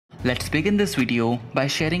Let's begin this video by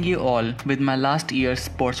sharing you all with my last year's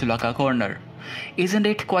Portulaca corner. Isn't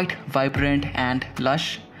it quite vibrant and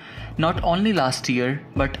lush? Not only last year,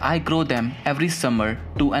 but I grow them every summer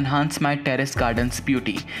to enhance my terrace garden's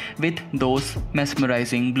beauty with those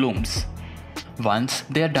mesmerizing blooms. Once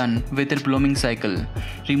they are done with their blooming cycle,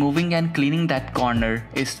 removing and cleaning that corner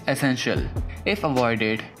is essential. If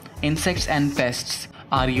avoided, insects and pests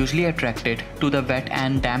are usually attracted to the wet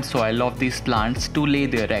and damp soil of these plants to lay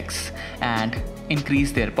their eggs and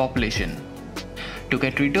increase their population. To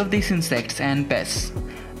get rid of these insects and pests,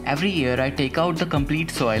 every year I take out the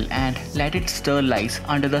complete soil and let it sterilize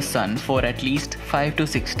under the sun for at least 5 to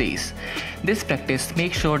 6 days. This practice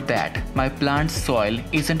makes sure that my plant's soil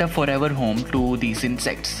isn't a forever home to these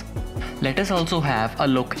insects. Let us also have a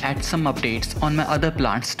look at some updates on my other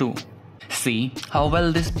plants too. See how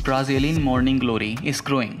well this Brazilian morning glory is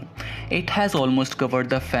growing. It has almost covered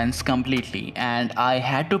the fence completely and I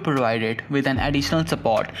had to provide it with an additional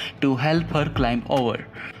support to help her climb over.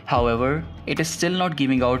 However, it is still not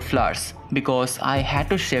giving out flowers because I had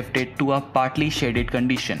to shift it to a partly shaded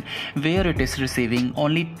condition where it is receiving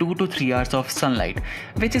only 2 to 3 hours of sunlight,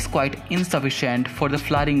 which is quite insufficient for the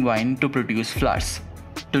flowering vine to produce flowers.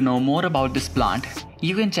 To know more about this plant,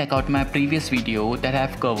 you can check out my previous video that I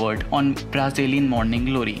have covered on Brazilian morning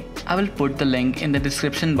glory. I will put the link in the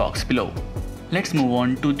description box below. Let's move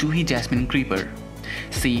on to Juhi Jasmine creeper.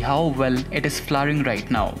 See how well it is flowering right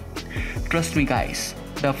now. Trust me guys,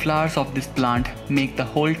 the flowers of this plant make the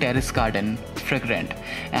whole terrace garden fragrant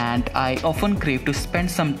and I often crave to spend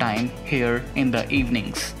some time here in the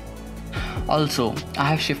evenings. Also, I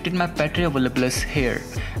have shifted my Petrea Volubilis here.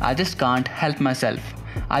 I just can't help myself.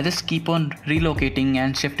 I just keep on relocating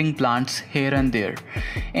and shifting plants here and there.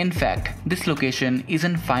 In fact, this location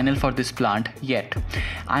isn't final for this plant yet.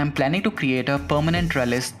 I am planning to create a permanent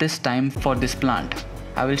trellis this time for this plant.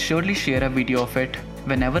 I will surely share a video of it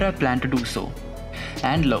whenever I plan to do so.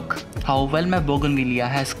 And look how well my Bougainvillea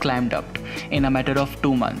has climbed up in a matter of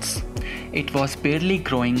 2 months. It was barely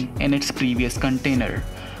growing in its previous container,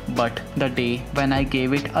 but the day when I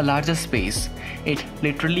gave it a larger space, it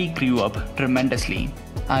literally grew up tremendously.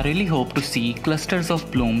 I really hope to see clusters of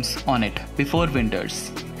blooms on it before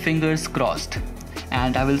winters. Fingers crossed.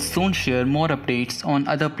 And I will soon share more updates on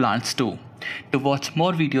other plants too. To watch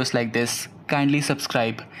more videos like this, kindly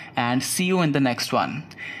subscribe and see you in the next one.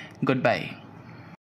 Goodbye.